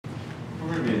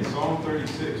Psalm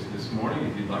 36 this morning,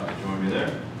 if you'd like to join me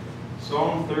there.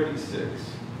 Psalm 36.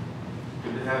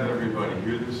 Good to have everybody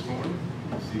here this morning.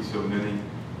 I see so many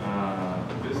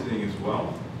visiting as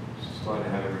well. Just glad to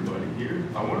have everybody here.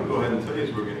 I want to go ahead and tell you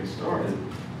as we're getting started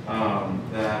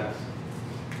that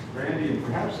Randy and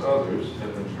perhaps others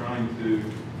have been trying to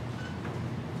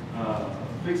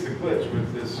fix a glitch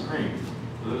with this screen.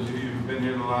 For those of you who've been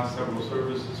here in the last several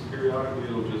services, periodically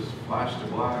it'll just flash to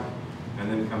black and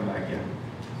then come back in.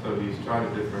 So he's tried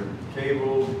a different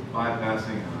cable,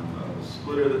 bypassing a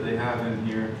splitter that they have in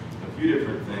here, a few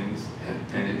different things,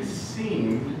 and it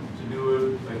seemed to do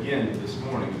it again this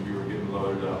morning as you were getting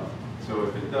loaded up. So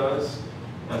if it does,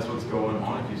 that's what's going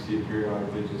on. If you see it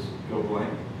periodically, just go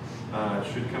blank.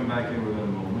 It should come back in within a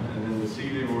moment. And then this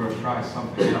evening we're going to try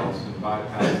something else and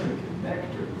bypass the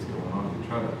connector that's going on to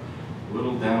try to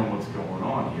whittle down what's going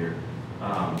on here.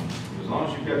 As long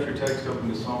as you've got your text open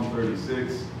to Psalm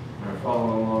 36 and are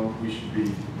following along, we should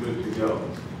be good to go.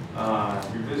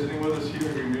 If you're visiting with us here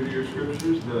and you're new to your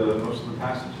scriptures, most of the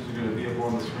passages are going to be up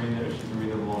on the screen there, so you can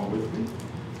read them along with me.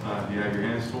 If you have your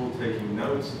hands full taking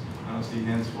notes, I don't see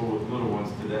hands full with little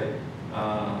ones today,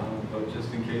 but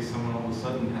just in case someone all of a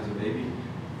sudden has a baby,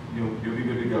 you'll be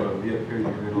good to go. It'll be up here, you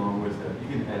can read along with that. You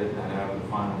can edit that out of the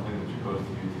final thing that you post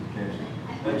to YouTube, can't you?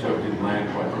 That joke didn't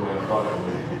land quite the way I thought it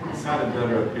would. It sounded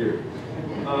better up here.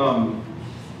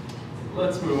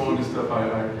 Let's move on to stuff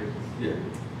yeah.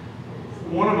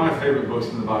 One of my favorite books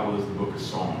in the Bible is the book of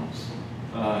Psalms.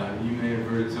 You may have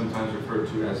heard it sometimes referred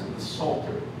to as the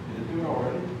Psalter. Did it do it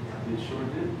already? It sure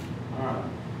did. All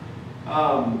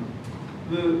right.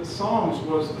 The Psalms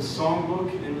was the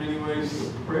songbook, in many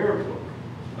ways the prayer book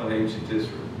of ancient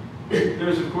Israel.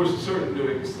 There's, of course, a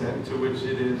certain extent to which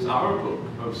it is our book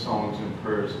of songs and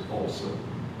prayers also.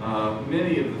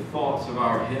 Many of the thoughts of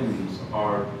our hymns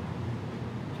are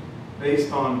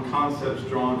based on concepts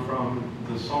drawn from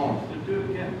the Psalms. Did it do it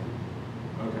again?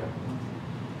 Okay.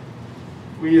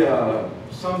 We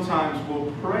sometimes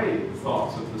will pray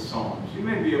thoughts of the Psalms. You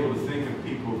may be able to think of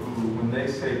people who, when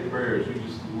they say prayers, you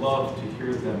just love to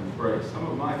hear them pray. Some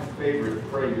of my favorite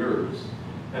prayers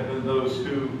have been those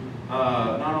who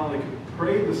not only could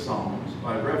pray the Psalms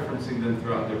by referencing them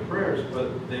throughout their prayers,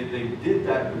 but they did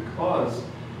that because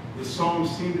the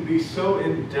Psalms seemed to be so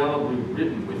indelibly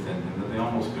written within them that they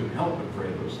almost couldn't help but pray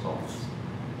those thoughts.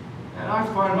 And I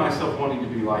find myself wanting to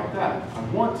be like that. I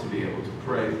want to be able to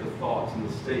pray the thoughts and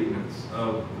the statements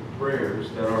of the prayers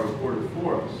that are recorded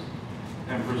for us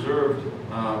and preserved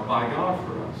by God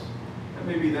for us. And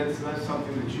maybe that's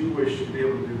something that you wish to be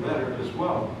able to do better as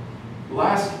well.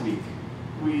 Last week,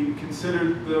 we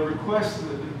considered the request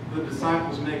that the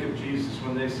disciples make of Jesus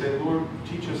when they say, Lord,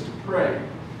 teach us to pray.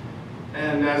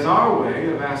 And as our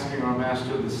way of asking our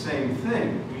Master the same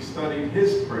thing, we studied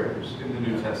his prayers in the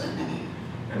New Testament.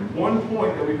 And one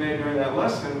point that we made during that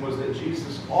lesson was that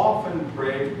Jesus often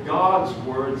prayed God's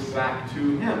words back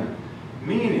to him,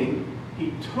 meaning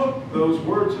he took those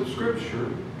words of Scripture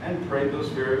and prayed those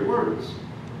very words.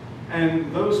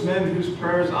 And those men whose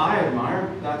prayers I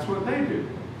admire, that's what they do.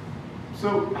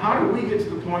 So how do we get to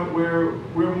the point where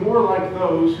we're more like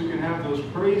those who can have those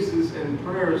praises and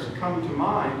prayers come to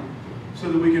mind so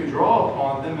that we can draw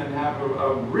upon them and have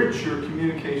a richer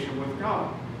communication with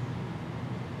God?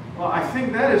 Well, I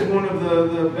think that is one of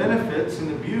the benefits and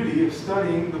the beauty of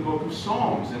studying the book of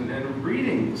Psalms and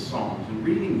reading the Psalms and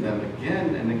reading them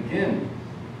again and again.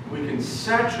 We can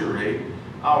saturate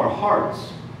our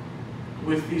hearts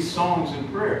with these songs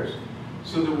and prayers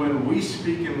so that when we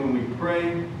speak and when we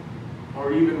pray,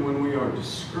 or even when we are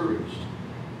discouraged,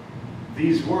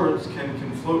 these words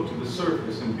can float to the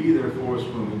surface and be there for us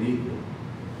when we need them.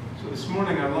 So this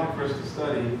morning I'd like for us to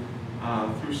study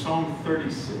through Psalm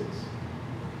 36.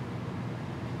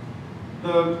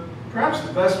 Perhaps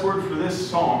the best word for this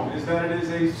psalm is that it is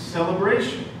a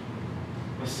celebration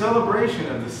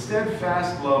of the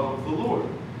steadfast love of the Lord.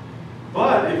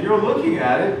 But if you're looking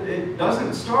at it, it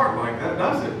doesn't start like that,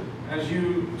 does it? As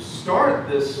you start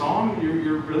this psalm,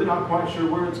 you're really not quite sure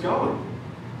where it's going.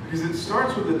 Because it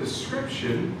starts with a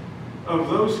description of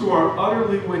those who are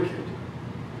utterly wicked.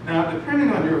 Now,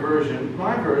 depending on your version,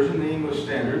 my version, the English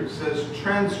Standard, says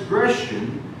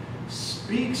transgression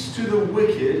speaks to the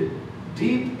wicked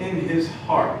deep in his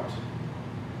heart.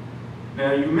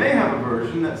 Now, you may have a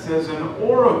version that says an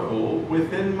oracle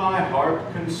within my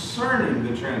heart concerning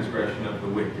the transgression of the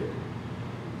wicked.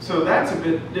 So that's a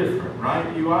bit different,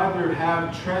 right? You either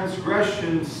have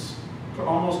transgressions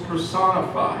almost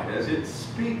personified as it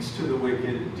speaks to the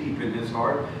wicked deep in his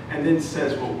heart and then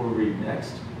says what we'll read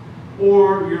next.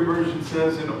 Or your version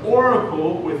says an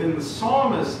oracle within the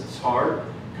psalmist's heart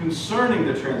concerning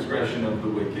the transgression of the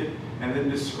wicked, and then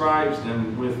describes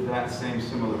them with that same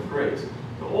similar phrase.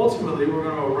 So ultimately, we're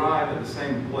going to arrive at the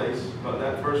same place, but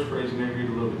that first phrase may read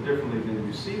a little bit differently than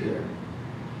you see there.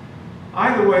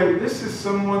 Either way, this is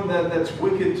someone that's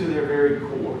wicked to their very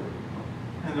core.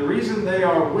 And the reason they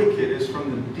are wicked is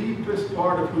from the deepest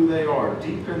part of who they are,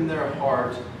 deep in their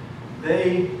heart,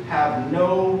 they have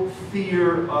no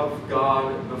fear of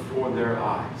God before their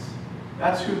eyes.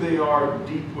 That's who they are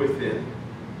deep within.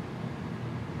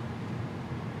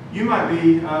 You might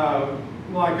be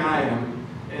like I am,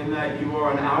 in that you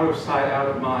are an out of sight, out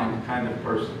of mind kind of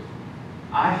person.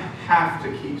 I have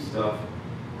to keep stuff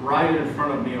right in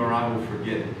front of me or I will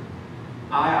forget it.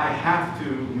 I have to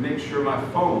make sure my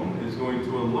phone is going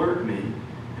to alert me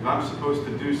if I'm supposed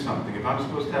to do something. If I'm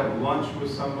supposed to have lunch with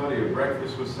somebody or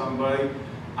breakfast with somebody,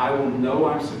 I will know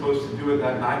I'm supposed to do it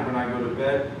that night when I go to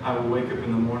bed. I will wake up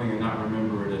in the morning and not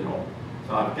remember it at all.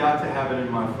 So I've got to have it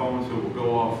in my phone so it will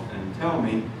go off and tell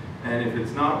me. And if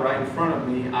it's not right in front of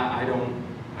me, I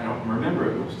don't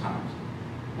remember it most times.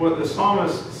 What the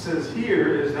psalmist says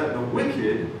here is that the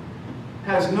wicked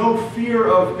has no fear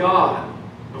of God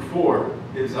before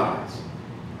his eyes.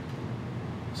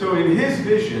 So in his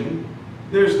vision,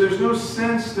 there's no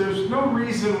sense, there's no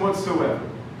reason whatsoever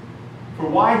for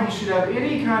why he should have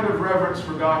any kind of reverence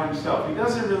for God himself. He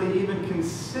doesn't really even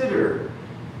consider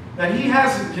that he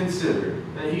hasn't considered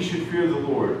that he should fear the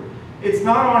Lord. It's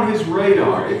not on his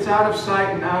radar. It's out of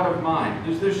sight and out of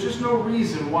mind. There's just no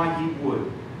reason why he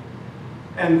would.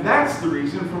 And that's the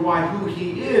reason for why who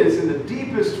he is, in the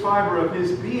deepest fiber of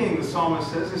his being, the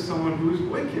psalmist says, is someone who is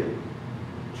wicked.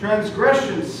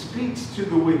 Transgression speaks to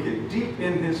the wicked deep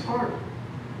in his heart.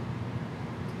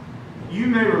 You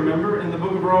may remember in the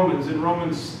book of Romans, in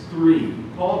Romans 3,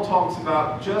 Paul talks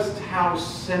about just how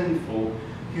sinful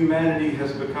humanity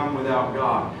has become without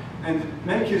God. And to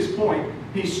make his point,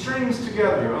 he strings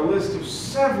together a list of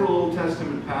several Old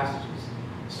Testament passages,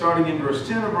 starting in verse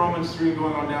 10 of Romans 3,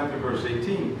 going on down to verse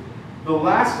 18. The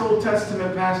last Old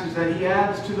Testament passage that he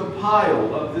adds to the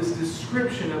pile of this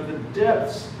description of the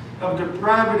depths of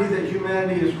depravity that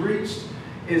humanity has reached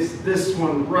is this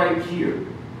one right here.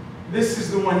 This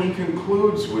is the one he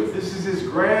concludes with. This is his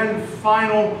grand,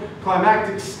 final,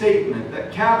 climactic statement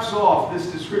that caps off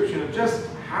this description of just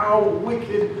how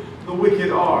wicked the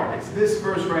wicked are. It's this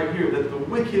verse right here, that the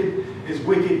wicked is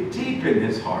wicked deep in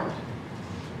his heart.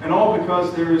 And all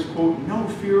because there is, quote, no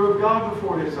fear of God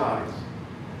before his eyes.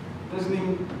 Doesn't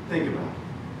even think about it.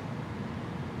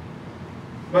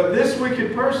 But this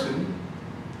wicked person,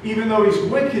 even though he's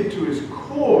wicked to his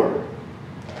core,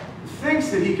 thinks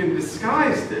that he can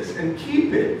disguise this and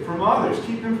keep it from others,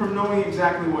 keep him from knowing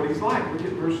exactly what he's like. Look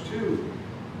at verse 2.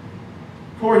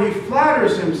 For he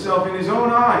flatters himself in his own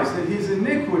eyes that his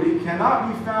iniquity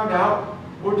cannot be found out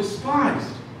or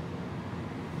despised.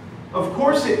 Of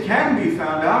course it can be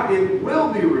found out, it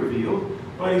will be revealed,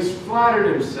 but he's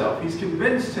flattered himself, he's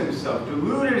convinced himself,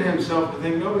 deluded himself to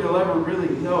think nobody will ever really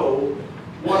know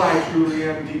what I truly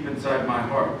am deep inside my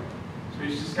heart. So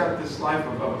he's just got this life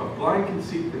of blind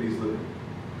conceit that he's living.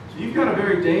 So you've got a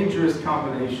very dangerous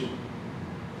combination.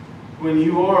 When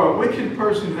you are a wicked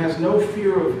person who has no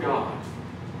fear of God,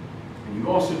 and you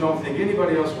also don't think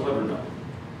anybody else will ever know,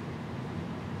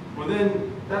 well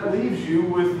then that leaves you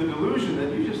with the delusion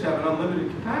that you just have an unlimited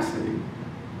capacity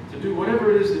to do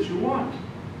whatever it is that you want.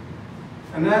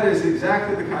 And that is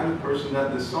exactly the kind of person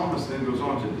that this psalmist then goes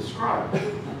on to describe.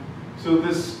 So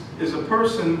this is a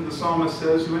person, the psalmist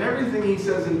says, who in everything he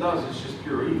says and does is just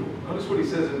pure evil. Notice what he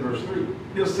says in verse 3.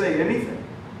 He'll say anything.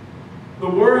 The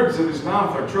words of his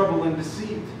mouth are trouble and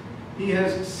deceit. He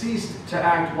has ceased to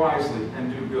act wisely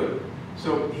and do good.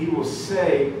 So he will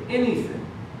say anything,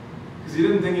 because he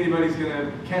doesn't think anybody's going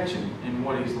to catch him in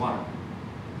what he's like.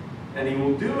 And he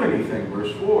will do anything,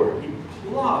 verse 4. He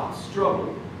plots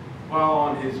trouble while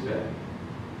on his bed.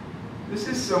 This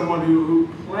is someone who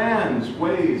plans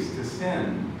ways to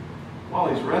sin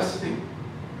while he's resting.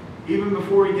 Even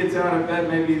before he gets out of bed,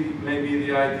 maybe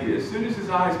the idea. As soon as his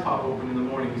eyes pop open in the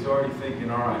morning, he's already thinking,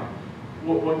 all right,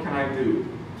 what can I do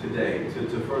today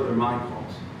to further my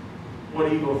cause?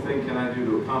 What evil thing can I do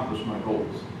to accomplish my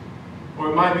goals?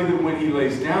 Or it might be that when he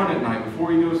lays down at night,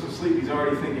 before he goes to sleep, he's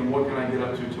already thinking, what can I get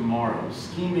up to tomorrow?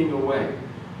 Scheming away.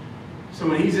 So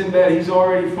when he's in bed, he's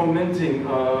already fomenting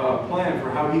a plan for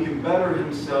how he can better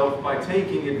himself by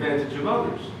taking advantage of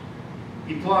others.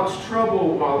 He plots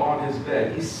trouble while on his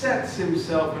bed. He sets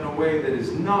himself in a way that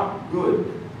is not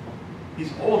good.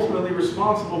 He's ultimately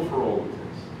responsible for all of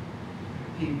this.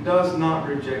 He does not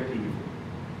reject evil.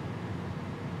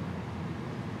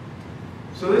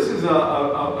 So this is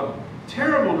a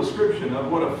terrible description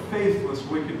of what a faithless,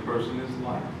 wicked person is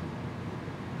like.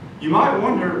 You might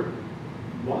wonder,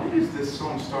 why does this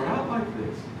song start out like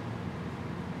this?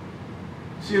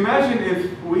 See, imagine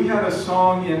if we had a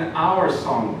song in our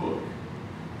songbook,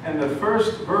 and the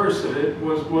first verse of it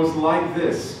was like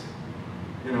this.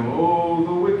 You know, oh,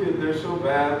 the wicked, they're so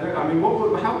bad. I mean,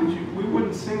 how would you, we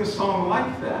wouldn't sing a song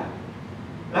like that.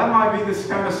 That might be this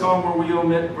kind of song where we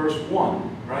omit verse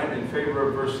 1, right, in favor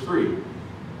of verse 3.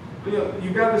 But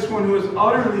you've got this one who is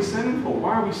utterly sinful.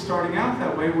 Why are we starting out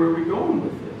that way? Where are we going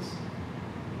with this?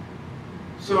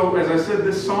 So, as I said,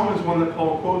 this psalm is one that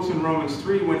Paul quotes in Romans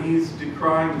 3 when he's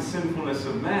decrying the sinfulness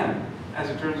of man. As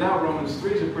it turns out, Romans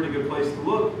 3 is a pretty good place to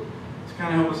look to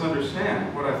kind of help us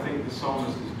understand what I think the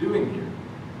psalmist is doing here.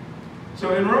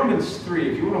 So in Romans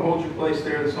 3, if you want to hold your place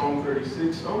there in Psalm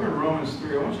 36, over in Romans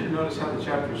 3, I want you to notice how the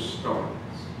chapter starts.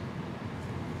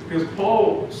 Because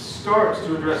Paul starts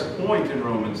to address a point in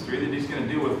Romans 3 that he's going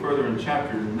to deal with further in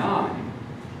chapter 9.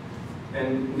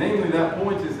 And namely, that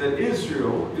point is that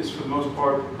Israel is, for the most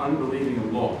part, unbelieving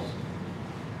and lost.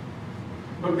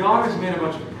 But God has made a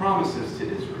bunch of promises to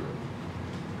Israel.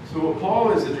 So what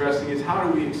Paul is addressing is, how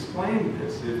do we explain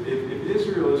this? If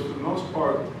Israel is, for the most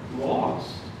part,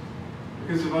 lost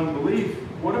because of unbelief,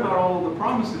 what about all of the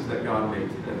promises that God made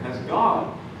to them? Has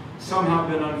God somehow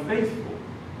been unfaithful?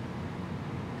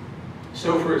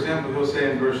 So, for example, he'll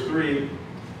say in verse 3,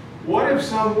 what if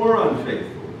some were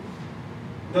unfaithful?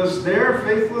 Does their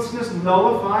faithlessness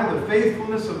nullify the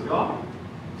faithfulness of God?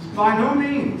 By no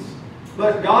means.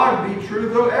 Let God be true,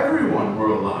 though everyone were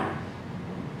a liar.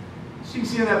 So you can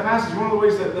see in that passage, one of the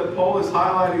ways that Paul is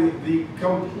highlighting the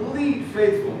complete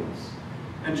faithfulness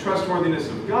and trustworthiness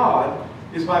of God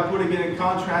is by putting it in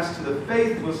contrast to the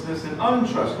faithlessness and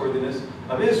untrustworthiness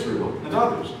of Israel and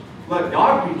others. Let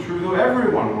God be true, though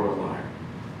everyone were a liar.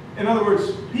 In other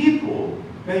words, people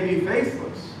may be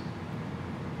faithless,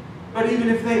 but even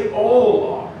if they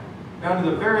all are, down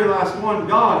to the very last one,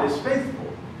 God is faithful.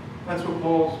 That's what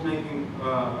Paul's making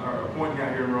or pointing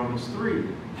out here in Romans 3.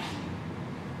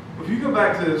 If you go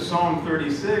back to Psalm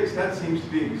 36, that seems to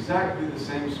be exactly the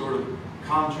same sort of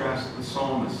contrast the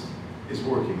psalmist is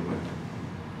working with.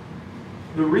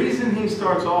 The reason he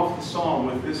starts off the psalm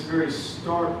with this very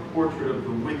stark portrait of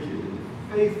the wicked and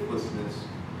the faithlessness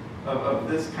of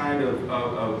this kind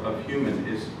of human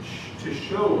is to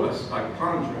show us, by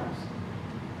contrast,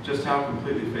 just how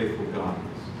completely faithful God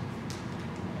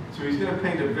is. So he's going to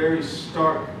paint a very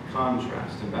stark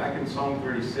contrast. And back in Psalm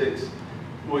 36,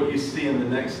 what you see in the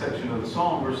next section of the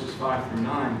psalm, verses 5 through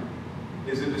 9,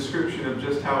 is a description of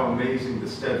just how amazing the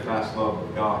steadfast love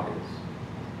of God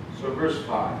is. So verse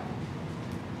 5.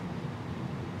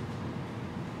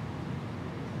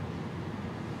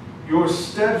 Your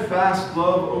steadfast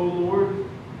love, O Lord,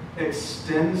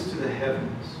 extends to the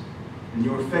heavens, and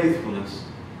your faithfulness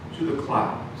to the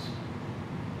clouds.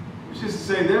 Which is to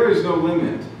say, there is no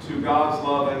limit to God's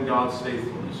love and God's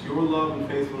faithfulness. Your love and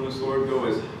faithfulness, Lord, go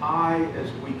as high as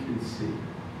we can see.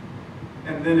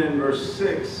 And then in verse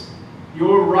 6,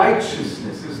 your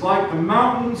righteousness is like the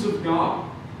mountains of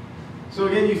God. So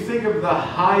again, you think of the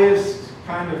highest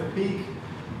kind of peak,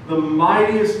 the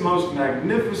mightiest, most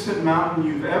magnificent mountain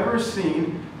you've ever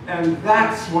seen, and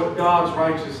that's what God's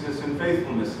righteousness and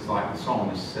faithfulness is like, the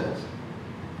psalmist says.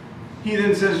 He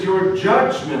then says, your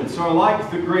judgments are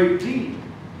like the great deep.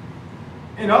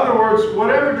 In other words,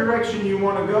 whatever direction you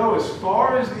want to go, as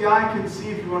far as the eye can see,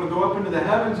 if you want to go up into the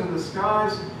heavens and the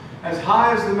skies, as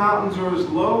high as the mountains or as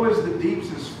low as the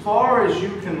deeps, as far as you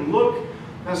can look,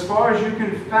 as far as you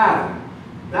can fathom,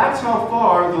 that's how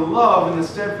far the love and the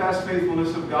steadfast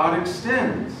faithfulness of God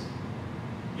extends.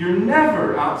 You're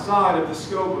never outside of the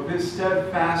scope of His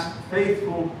steadfast,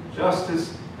 faithful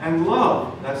justice and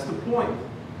love. That's the point.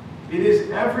 It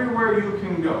is everywhere you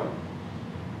can go.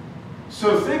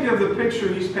 So think of the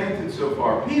picture he's painted so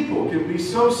far. People can be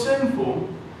so sinful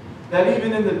that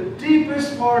even in the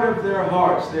deepest part of their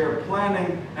hearts, they are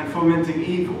planning and fomenting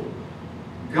evil.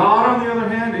 God, on the other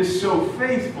hand, is so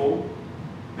faithful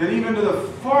that even to the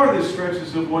farthest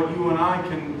stretches of what you and I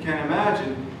can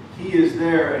imagine, He is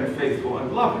there and faithful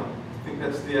and loving. I think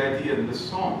that's the idea in this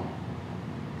psalm.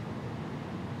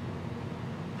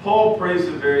 Paul prays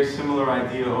a very similar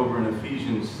idea over in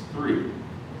Ephesians 3.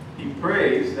 He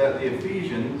prays that the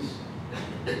Ephesians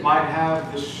might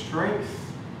have the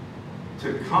strength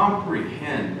to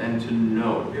comprehend and to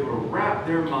know. They will wrap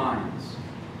their minds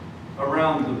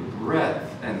around the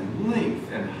breadth and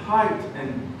length and height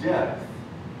and depth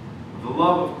of the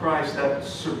love of Christ that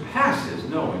surpasses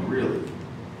knowing, really.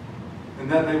 And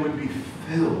that they would be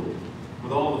filled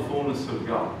with all the fullness of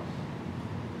God.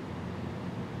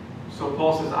 So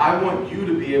Paul says, I want you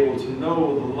to be able to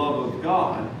know the love of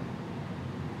God,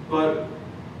 but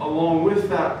along with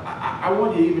that, I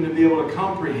want you even to be able to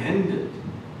comprehend it.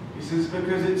 He says,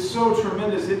 because it's so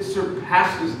tremendous, it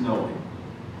surpasses knowing.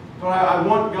 But I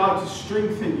want God to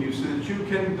strengthen you so that you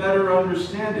can better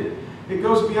understand it. It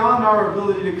goes beyond our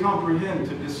ability to comprehend,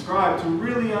 to describe, to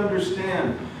really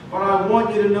understand. But I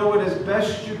want you to know it as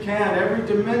best you can, every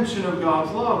dimension of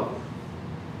God's love.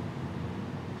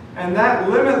 And that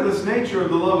limitless nature of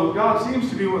the love of God seems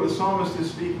to be what the psalmist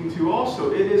is speaking to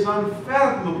also. It is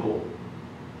unfathomable.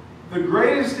 The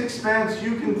greatest expanse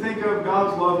you can think of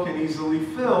God's love can easily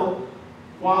fill,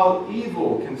 while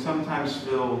evil can sometimes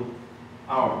fill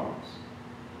our hearts.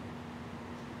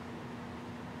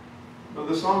 But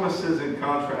the psalmist says, in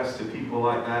contrast to people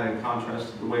like that, in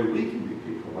contrast to the way we can be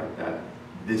people like that,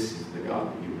 this is the God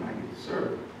that you and I need to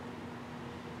serve.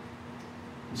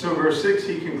 And so verse 6,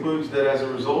 he concludes that as a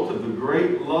result of the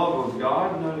great love of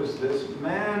God, notice this,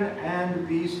 man and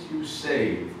beast you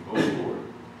save, O Lord.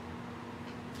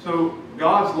 So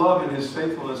God's love and his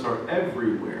faithfulness are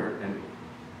everywhere, and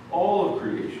all of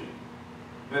creation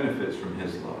benefits from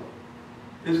his love.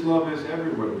 His love is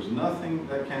everywhere. There's nothing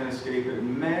that can escape it.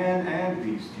 Man and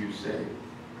beast you save,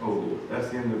 O Lord. That's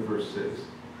the end of verse 6.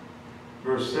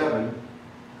 Verse 7,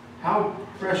 how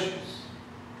precious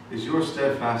is your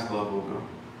steadfast love, O God.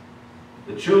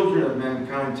 The children of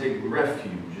mankind take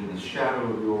refuge in the shadow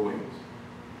of your wings.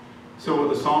 So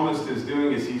what the psalmist is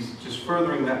doing is he's just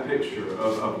furthering that picture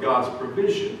of God's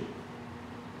provision.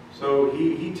 So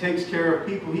he takes care of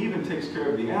people. He even takes care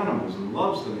of the animals and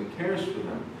loves them and cares for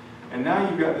them. And now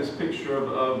you've got this picture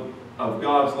of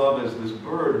God's love as this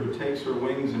bird who takes her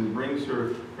wings and brings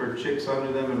her chicks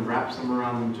under them and wraps them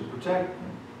around them to protect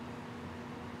them.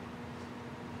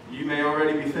 You may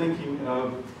already be thinking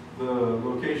of the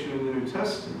location in the New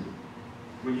Testament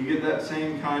when you get that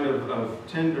same kind of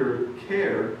tender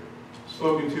care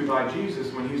spoken to by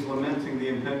Jesus when he's lamenting the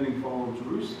impending fall of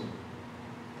Jerusalem.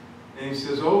 And he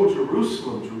says, "Oh,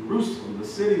 Jerusalem, Jerusalem, the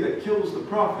city that kills the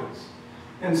prophets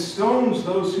and stones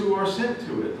those who are sent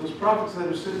to it." Those prophets that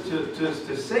are sent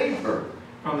to save her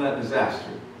from that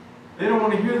disaster. They don't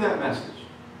want to hear that message.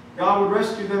 God would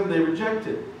rescue them, they reject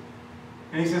it.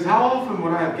 And he says, "How often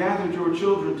would I have gathered your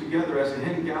children together as a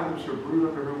hen gathers her brood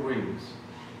under her wings?"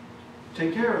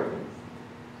 Take care of them.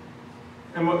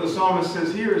 And what the psalmist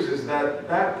says here is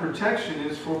that protection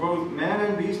is for both man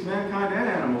and beast, mankind and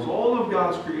animals. All of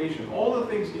God's creation, all the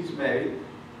things he's made,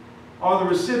 are the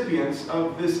recipients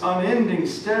of this unending,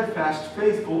 steadfast,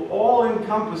 faithful,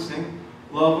 all-encompassing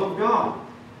love of God.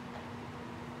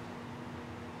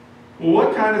 Well,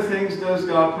 what kind of things does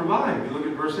God provide? We look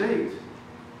at verse 8.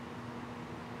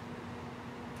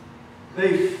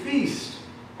 They feast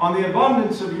on the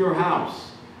abundance of your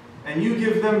house, and you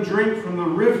give them drink from the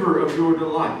river of your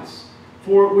delights.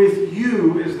 For with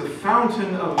you is the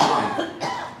fountain of life,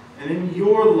 and in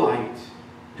your light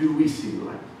do we see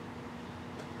light.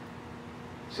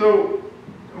 So,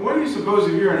 what do you suppose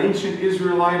if you're an ancient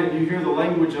Israelite and you hear the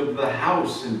language of the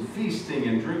house and feasting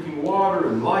and drinking water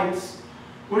and lights?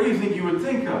 What do you think you would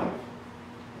think of?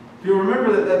 You'll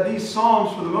remember that these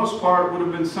psalms, for the most part, would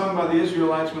have been sung by the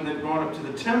Israelites when they'd gone up to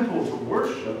the temple to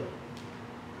worship.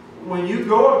 When you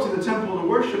go up to the temple to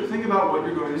worship, think about what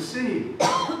you're going to see.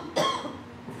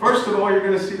 First of all, you're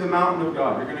going to see the mountain of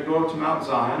God. You're going to go up to Mount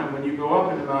Zion, and when you go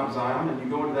up into Mount Zion and you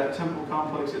go into that temple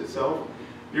complex itself,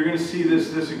 you're going to see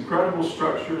this incredible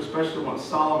structure, especially once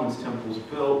Solomon's temple is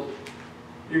built.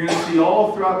 You're going to see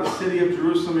all throughout the city of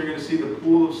Jerusalem, you're going to see the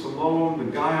pool of Siloam,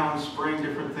 the Gihon spring,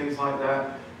 different things like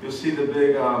that. You'll see the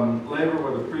big laver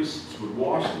where the priests would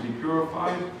wash to be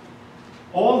purified.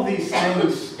 All these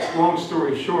things, long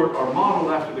story short, are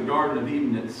modeled after the Garden of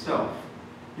Eden itself.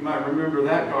 You might remember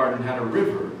that garden had a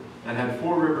river that had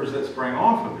 4 rivers that sprang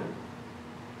off of it.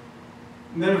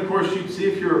 And then, of course, you'd see,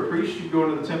 if you're a priest, you'd go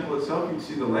into the temple itself, you'd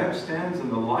see the lampstands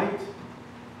and the light.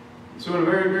 So in a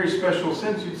very, very special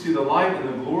sense, you'd see the light and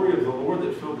the glory of the Lord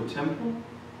that filled the temple.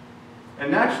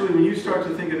 And naturally, when you start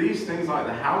to think of these things like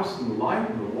the house and the light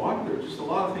and the water, there are just a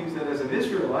lot of things that as an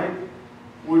Israelite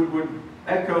would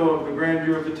echo of the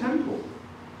grandeur of the temple.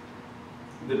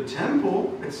 The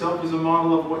temple itself is a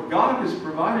model of what God has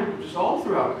provided just all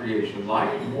throughout creation,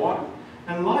 light and water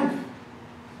and life.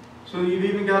 So you've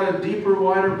even got a deeper,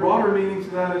 wider, broader meaning to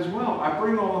that as well. I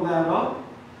bring all of that up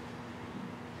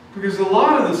because a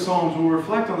lot of the Psalms will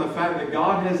reflect on the fact that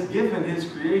God has given his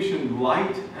creation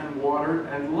light and water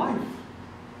and life.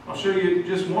 I'll show you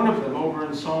just one of them over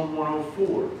in Psalm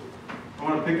 104. I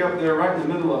want to pick up there right in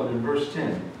the middle of it in verse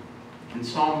 10. In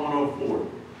Psalm 104.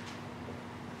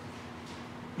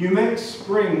 You make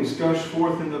springs gush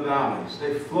forth in the valleys.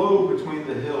 They flow between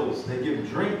the hills. They give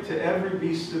drink to every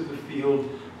beast of the field.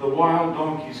 The wild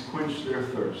donkeys quench their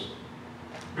thirst.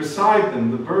 Beside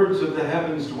them, the birds of the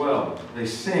heavens dwell. They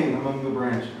sing among the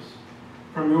branches.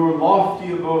 From your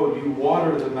lofty abode, you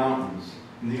water the mountains,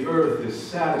 and the earth is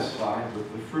satisfied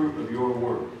with the fruit of your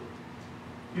work.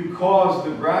 You cause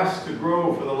the grass to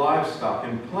grow for the livestock,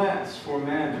 and plants for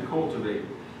man to cultivate,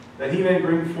 that he may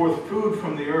bring forth food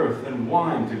from the earth, and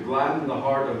wine to gladden the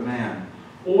heart of man,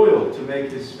 oil to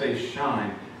make his face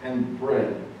shine, and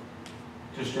bread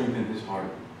to strengthen his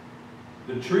heart.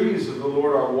 The trees of the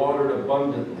Lord are watered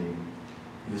abundantly,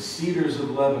 the cedars of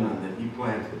Lebanon that he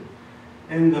planted.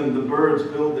 In them the birds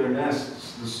build their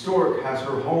nests. The stork has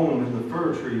her home in the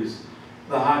fir trees.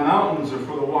 The high mountains are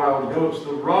for the wild goats.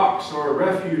 The rocks are a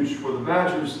refuge for the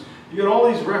badgers. You get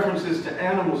all these references to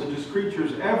animals and just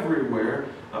creatures everywhere,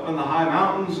 up in the high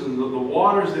mountains and the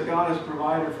waters that God has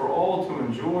provided for all to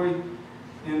enjoy.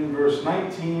 In verse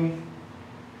 19,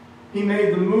 he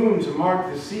made the moon to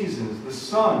mark the seasons. The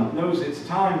sun knows its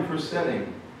time for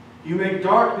setting. You make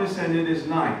darkness and it is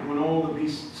night, when all the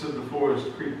beasts of the forest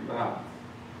creep about.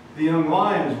 The young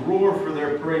lions roar for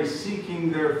their prey, seeking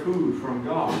their food from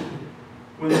God.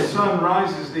 When the sun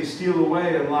rises, they steal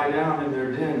away and lie down in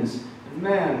their dens. And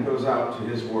man goes out to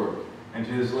his work and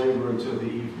to his labor until the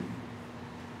evening.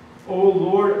 O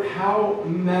Lord, how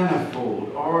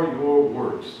manifold are your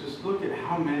works. Just look at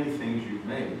how many things you've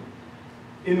made.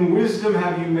 In wisdom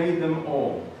have you made them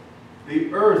all.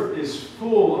 The earth is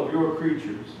full of your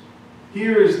creatures.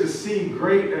 Here is the sea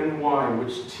great and wide,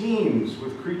 which teems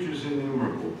with creatures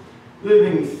innumerable,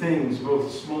 living things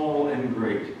both small and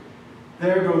great.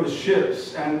 There go the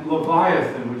ships and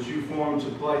Leviathan, which you formed to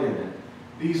play in it.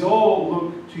 These all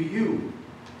look to you,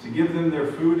 to give them their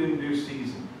food in due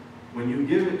season. When you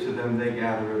give it to them, they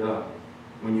gather it up.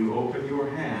 When you open your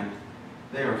hand,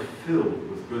 they are filled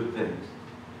with good things.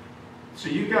 So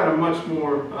you've got a much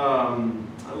more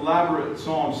elaborate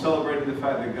psalm celebrating the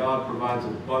fact that God provides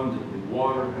abundantly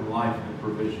water and life and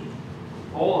provision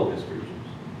for all of his creatures.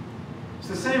 It's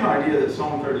the same idea that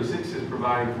Psalm 36 is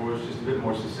providing for us, just a bit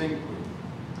more succinctly.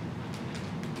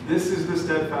 This is the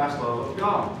steadfast love of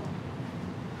God.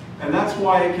 And that's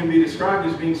why it can be described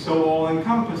as being so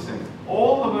all-encompassing.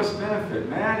 All of us benefit,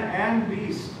 man and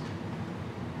beast,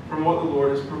 from what the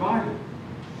Lord has provided.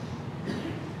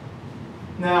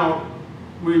 Now,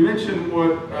 we mentioned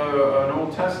what an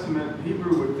Old Testament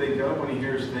Hebrew would think of when he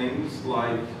hears things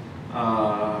like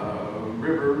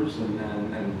rivers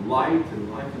and light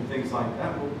and life and things like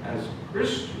that. Well, as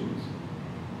Christians,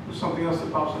 there's something else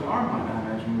that pops into our mind, I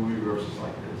imagine, when we read verses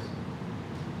like this.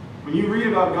 When you read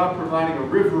about God providing a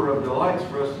river of delights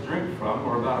for us to drink from,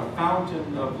 or about a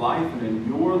fountain of life, and in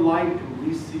your light do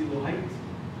we see light,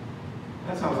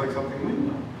 that sounds like something we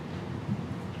know.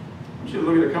 I want you to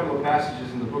look at a couple of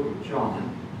passages in the book of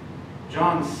John.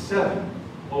 John 7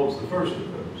 holds the first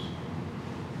of those.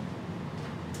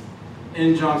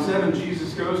 In John 7,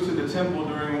 Jesus goes to the temple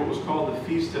during what was called the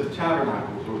Feast of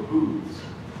Tabernacles, or Booths.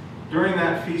 During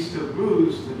that Feast of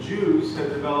Booths, the Jews had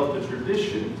developed a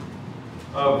tradition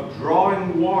of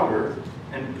drawing water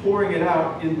and pouring it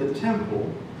out in the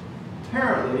temple,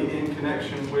 apparently in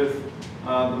connection with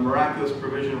the miraculous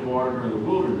provision of water during the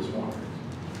wilderness wanderings.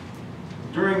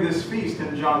 During this feast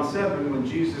in John 7, when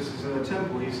Jesus is in the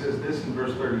temple, he says this in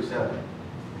verse 37.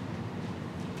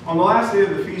 On the last day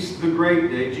of the feast, the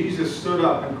great day, Jesus stood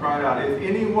up and cried out, "If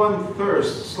anyone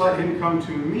thirsts, let him come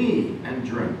to me and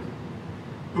drink.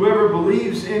 Whoever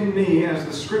believes in me, as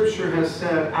the scripture has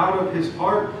said, out of his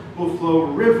heart will flow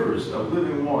rivers of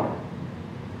living water."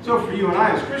 So for you and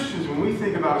I as Christians, when we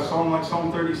think about a psalm like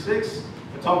Psalm 36,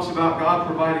 it talks about God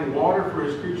providing water for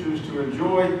his creatures to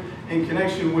enjoy in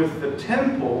connection with the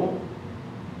temple.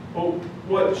 Well,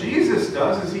 what Jesus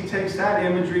does is he takes that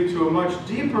imagery to a much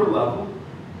deeper level.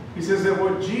 He says that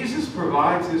what Jesus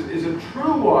provides is a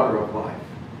true water of life.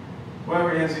 Well,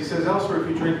 as he says elsewhere, if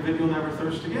you drink of it, you'll never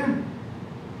thirst again.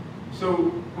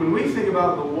 So when we think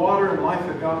about the water and life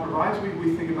that God provides,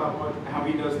 we think about how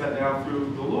he does that now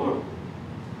through the Lord.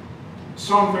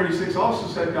 Psalm 36 also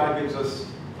said God gives us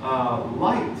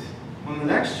light. In the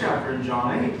next chapter in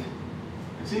John 8,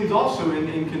 it seems also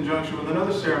in conjunction with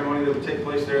another ceremony that would take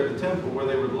place there at the temple where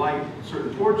they would light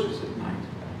certain torches at night.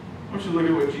 I want you to look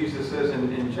at what Jesus says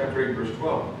in chapter 8, verse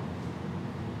 12.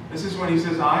 This is when he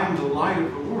says, "I am the light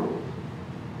of the world.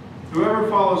 Whoever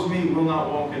follows me will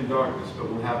not walk in darkness, but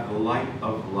will have the light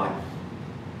of life."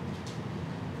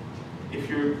 If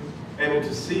you're able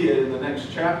to see it in the next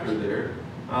chapter there,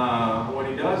 what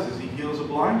he does is he heals a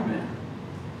blind man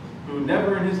who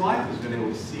never in his life has been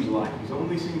able to see light. He's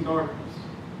only seen darkness.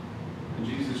 And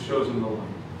Jesus shows him the light.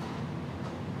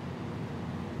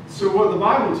 So what the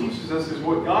Bible teaches us is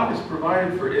what God has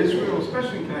provided for Israel,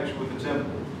 especially in connection with the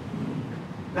temple.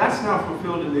 That's now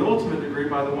fulfilled in the ultimate degree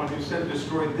by the one who said,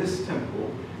 destroy this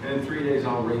temple, and in 3 days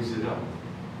I'll raise it up.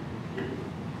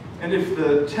 And if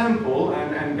the temple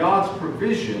and God's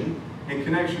provision in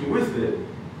connection with it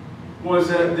was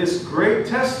this great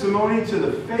testimony to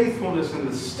the faithfulness and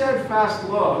the steadfast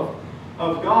love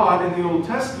of God in the Old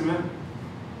Testament,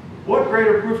 what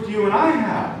greater proof do you and I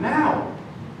have now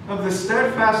of the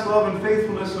steadfast love and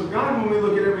faithfulness of God when we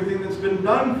look at everything that's been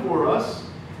done for us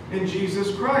in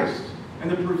Jesus Christ and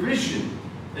the provision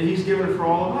that He's given for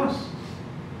all of us?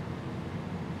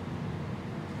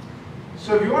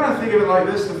 So if you want to think of it like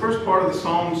this, the first part of the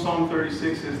Psalm, Psalm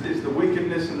 36, is the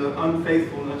wickedness and the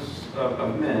unfaithfulness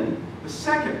of men. The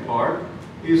second part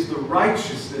is the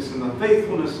righteousness and the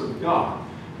faithfulness of God.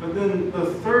 But then the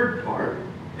third part,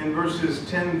 in verses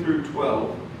 10 through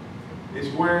 12, is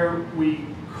where we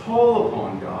call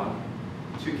upon God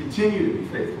to continue to be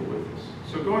faithful with us.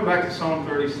 So going back to Psalm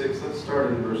 36, let's start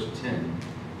in verse 10.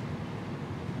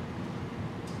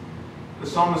 The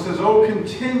psalmist says, "Oh,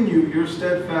 continue your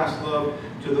steadfast love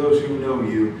to those who know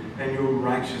you, and your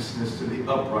righteousness to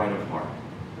the upright of heart."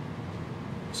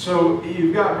 So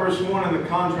you've got verse 1 in the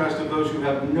contrast of those who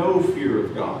have no fear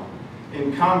of God.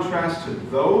 In contrast to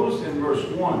those in verse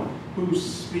 1 who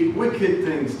speak wicked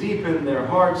things deep in their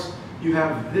hearts, you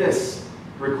have this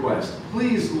request.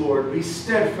 Please, Lord, be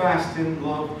steadfast in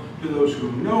love to those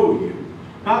who know you,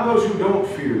 not those who don't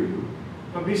fear you.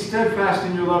 But be steadfast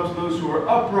in your love to those who are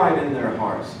upright in their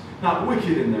hearts, not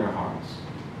wicked in their hearts.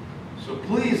 So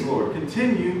please, Lord,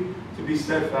 continue to be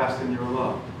steadfast in your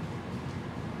love.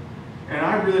 And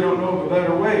I really don't know of a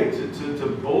better way to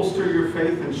bolster your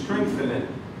faith and strengthen it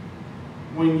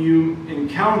when you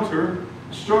encounter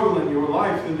a struggle in your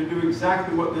life than to do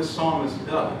exactly what this psalmist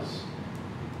does,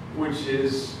 which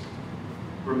is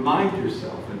remind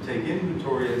yourself and take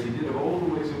inventory, as he did, of all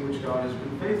the ways in which God has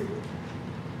been faithful.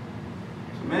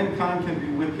 Mankind can be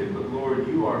wicked, but Lord,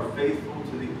 you are faithful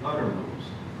to the uttermost.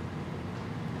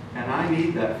 And I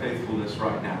need that faithfulness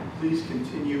right now. Please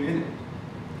continue in it.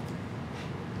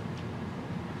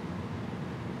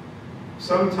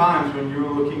 Sometimes when you're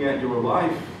looking at your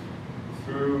life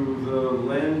through the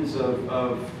lens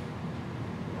of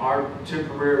our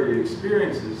temporary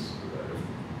experiences,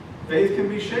 faith can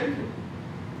be shaken.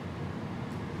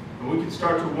 And we can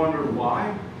start to wonder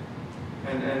why.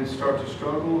 And start to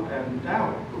struggle and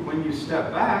doubt. But when you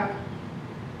step back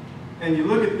and you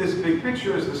look at this big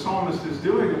picture, as the psalmist is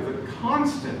doing, of the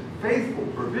constant, faithful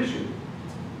provision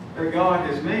that God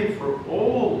has made for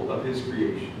all of His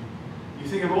creation, you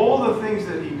think of all the things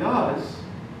that He does,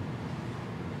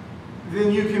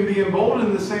 then you can be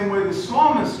emboldened the same way the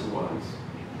psalmist was,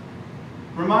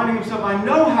 reminding himself, I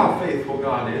know how faithful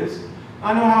God is.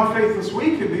 I know how faithless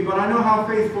we could be, but I know how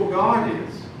faithful God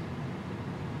is.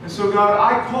 And so, God,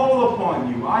 I call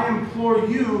upon you. I implore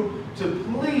you to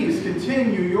please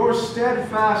continue your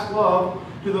steadfast love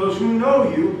to those who know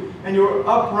you, and your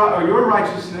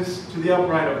righteousness to the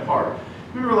upright of heart.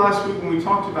 Remember last week when we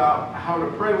talked about how to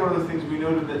pray, one of the things we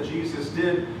noted that Jesus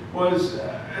did was,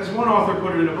 as one author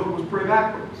put it in a book, was pray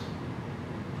backwards.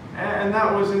 And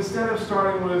that was, instead of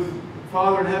starting with,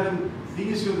 Father in heaven,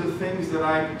 these are the things that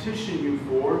I petition you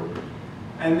for,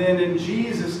 and then in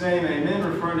Jesus' name, amen,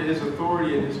 referring to His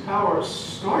authority and His power,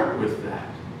 start with that.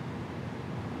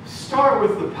 Start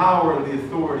with the power and the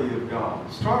authority of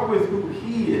God. Start with who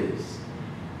He is.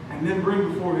 And then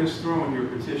bring before His throne your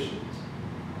petitions.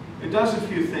 It does a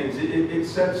few things. It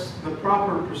sets the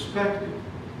proper perspective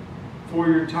for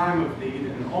your time of need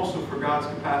and also for God's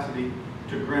capacity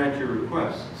to grant your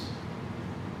requests.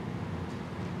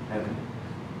 Heaven,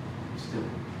 still.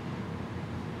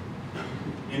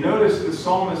 You notice the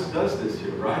psalmist does this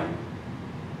here, right?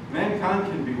 Mankind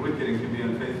can be wicked and can be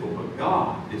unfaithful, but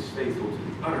God is faithful to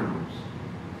the uttermost.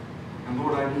 And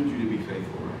Lord, I need you to be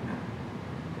faithful right now.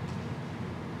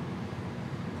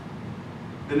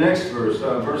 The next verse,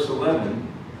 verse 11,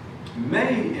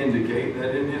 may indicate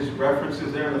that in his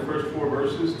references there in the first 4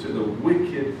 verses to the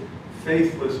wicked,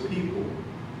 faithless people,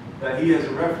 that he has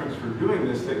a reference for doing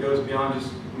this that goes beyond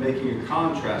just making a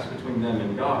contrast between them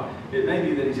and God. It may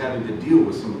be that he's having to deal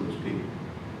with some of those people.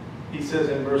 He says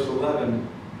in verse 11,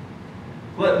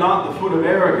 "Let not the foot of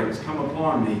arrogance come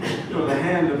upon me, nor the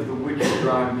hand of the wicked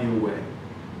drive me away."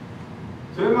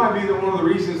 So it might be that one of the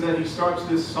reasons that he starts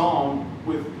this psalm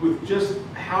with just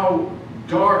how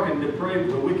dark and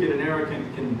depraved the wicked and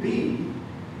arrogant can be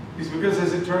is because,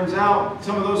 as it turns out,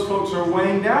 some of those folks are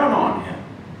weighing down on him.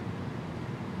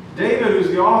 David, who's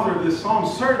the author of this psalm,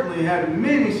 certainly had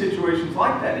many situations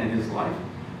like that in his life.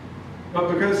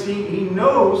 But because he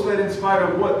knows that in spite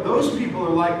of what those people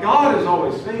are like, God is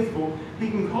always faithful, he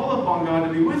can call upon God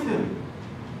to be with him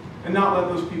and not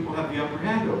let those people have the upper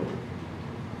hand over him.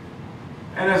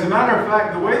 And as a matter of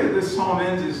fact, the way that this psalm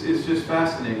ends is just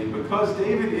fascinating, because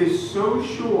David is so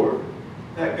sure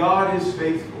that God is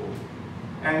faithful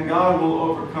and God will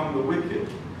overcome the wicked.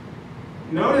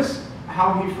 Notice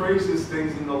how he phrases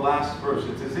things in the last verse.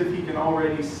 It's as if he can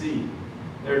already see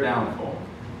their downfall.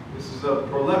 This is a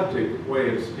proleptic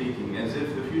way of speaking, as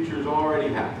if the future has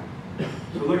already happened.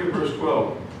 So look at verse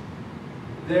 12.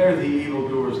 There the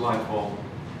evildoers lie fallen.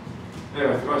 They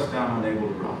are thrust down, unable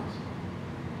to rise.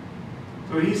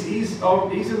 So he's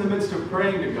in the midst of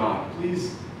praying to God.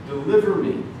 Please deliver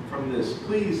me from this.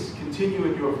 Please continue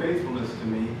in your faithfulness to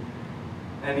me.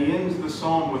 And he ends the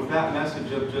psalm with that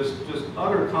message of just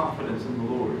utter confidence in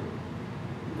the Lord.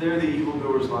 There the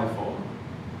evildoers lie fallen.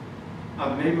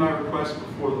 I've made my request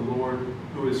before the Lord,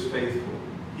 who is faithful.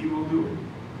 He will do it.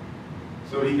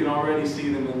 So he can already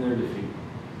see them in their defeat.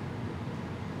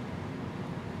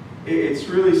 It's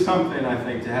really something, I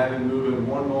think, to have him move in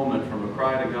one moment from a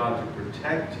cry to God to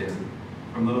protect him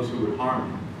from those who would harm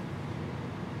him,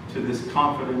 to this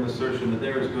confident assertion that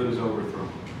they're as good as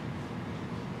overthrown.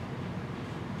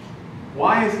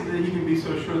 Why is it that he can be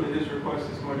so sure that his request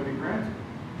is going to be granted?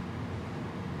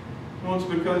 Well, it's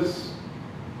because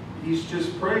he's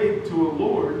just prayed to a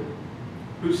Lord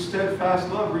whose steadfast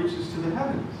love reaches to the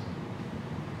heavens.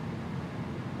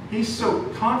 He's so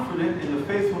confident in the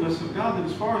faithfulness of God that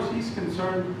as far as he's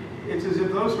concerned, it's as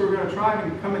if those who are going to try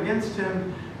and come against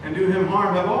him and do him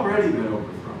harm have already been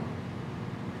overthrown.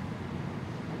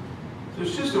 So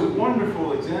it's just a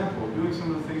wonderful example of doing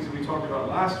some of the things that we talked about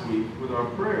last week with our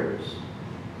prayers,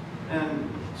 and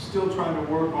still trying to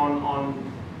work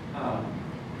on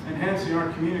enhancing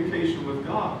our communication with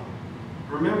God.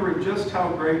 Remembering just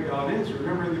how great God is,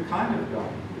 remembering the kind of God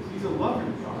he is. He's a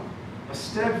loving God, a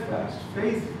steadfast,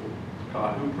 faithful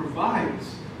God who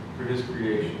provides for his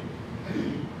creation.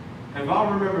 And if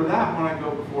I'll remember that when I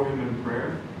go before him in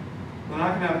prayer, then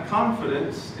I can have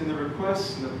confidence in the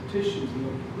requests and the petitions and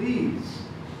the pleas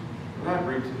that I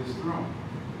bring to his throne.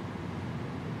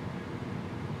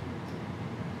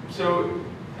 So,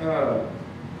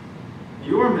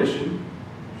 your mission,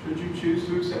 should you choose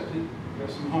to accept it, I've got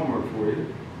some homework for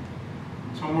you.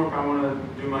 It's homework I want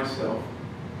to do myself.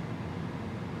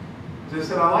 As I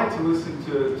said, I like to listen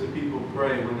to people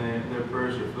pray when their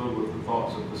prayers are filled with the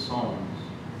thoughts of the Psalms.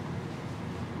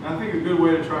 And I think a good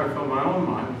way to try to fill my own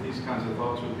mind with these kinds of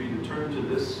thoughts would be to turn to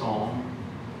this psalm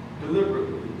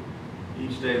deliberately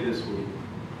each day this week.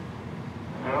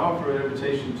 And I'd offer an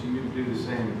invitation to you to do the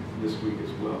same this week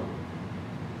as well.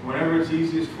 Whenever it's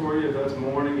easiest for you, if that's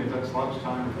morning, if that's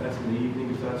lunchtime, if that's in the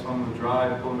evening, if that's on the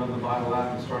drive, pulling up the Bible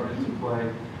app and starting it to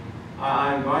play,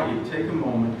 I invite you to take a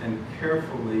moment and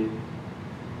carefully,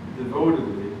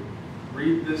 devotedly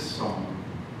read this psalm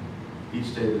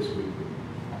each day this week with me.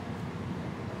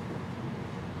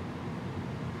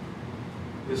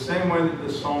 The same way that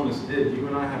the psalmist did, you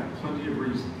and I have plenty of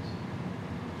reasons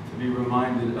to be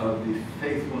reminded of the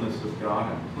faithfulness of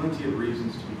God, and plenty of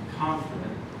reasons to be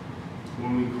confident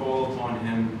when we call upon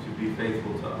him to be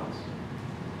faithful to us.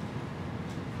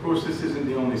 Of course, this isn't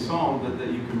the only psalm that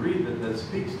you can read that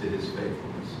speaks to his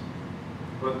faithfulness.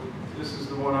 But this is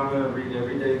the one I'm going to read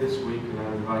every day this week, and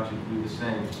I invite you to do the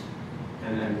same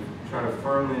and try to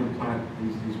firmly implant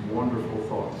these wonderful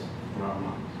thoughts in our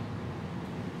minds.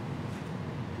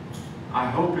 I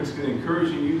hope it's been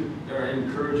encouraging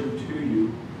to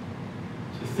you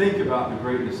to think about the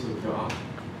greatness of God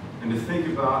and to think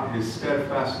about his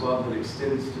steadfast love that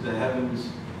extends to the heavens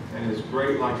and is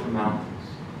great like the mountains.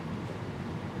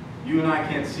 You and I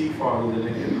can't see farther than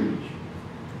it can reach.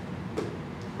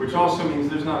 Which also means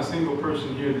there's not a single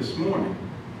person here this morning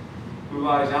who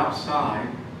lies outside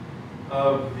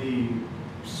of the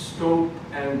scope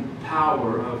and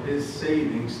power of his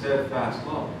saving, steadfast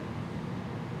love.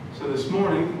 So this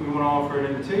morning, we want to offer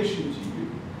an invitation to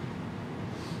you.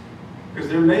 Because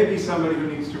there may be somebody who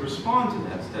needs to respond to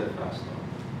that steadfast love.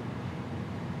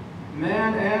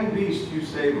 Man and beast you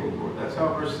save, O Lord. That's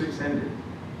how verse 6 ended.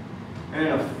 And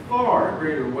in a far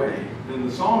greater way than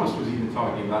the psalmist was even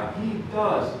talking about, he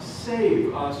does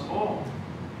save us all.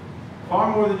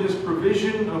 Far more than just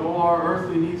provision of all our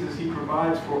earthly needs as he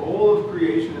provides for all of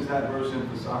creation, as that verse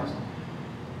emphasized.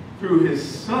 Through his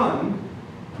Son,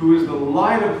 who is the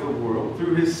light of the world,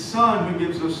 through his Son who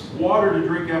gives us water to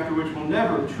drink after which we'll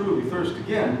never truly thirst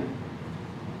again,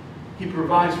 he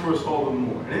provides for us all the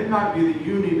more. And it might be that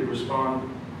you need to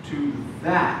respond to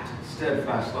that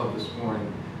steadfast love this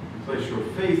morning place your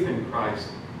faith in Christ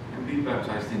and be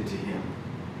baptized into Him.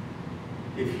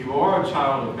 If you are a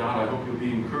child of God, I hope you'll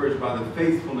be encouraged by the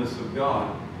faithfulness of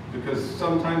God, because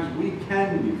sometimes we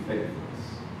can be faithless,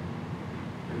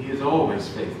 but He is always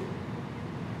faithful.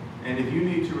 And if you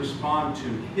need to respond to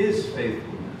His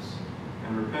faithfulness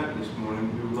and repent this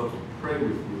morning, we would love to pray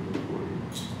with you before you.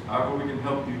 However, we can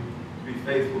help you to be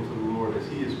faithful to the Lord as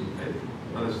He has been faithful.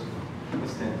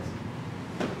 Let's stand.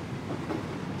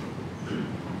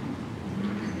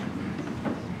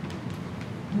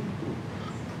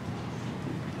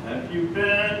 Have you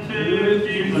been to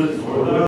Jesus for the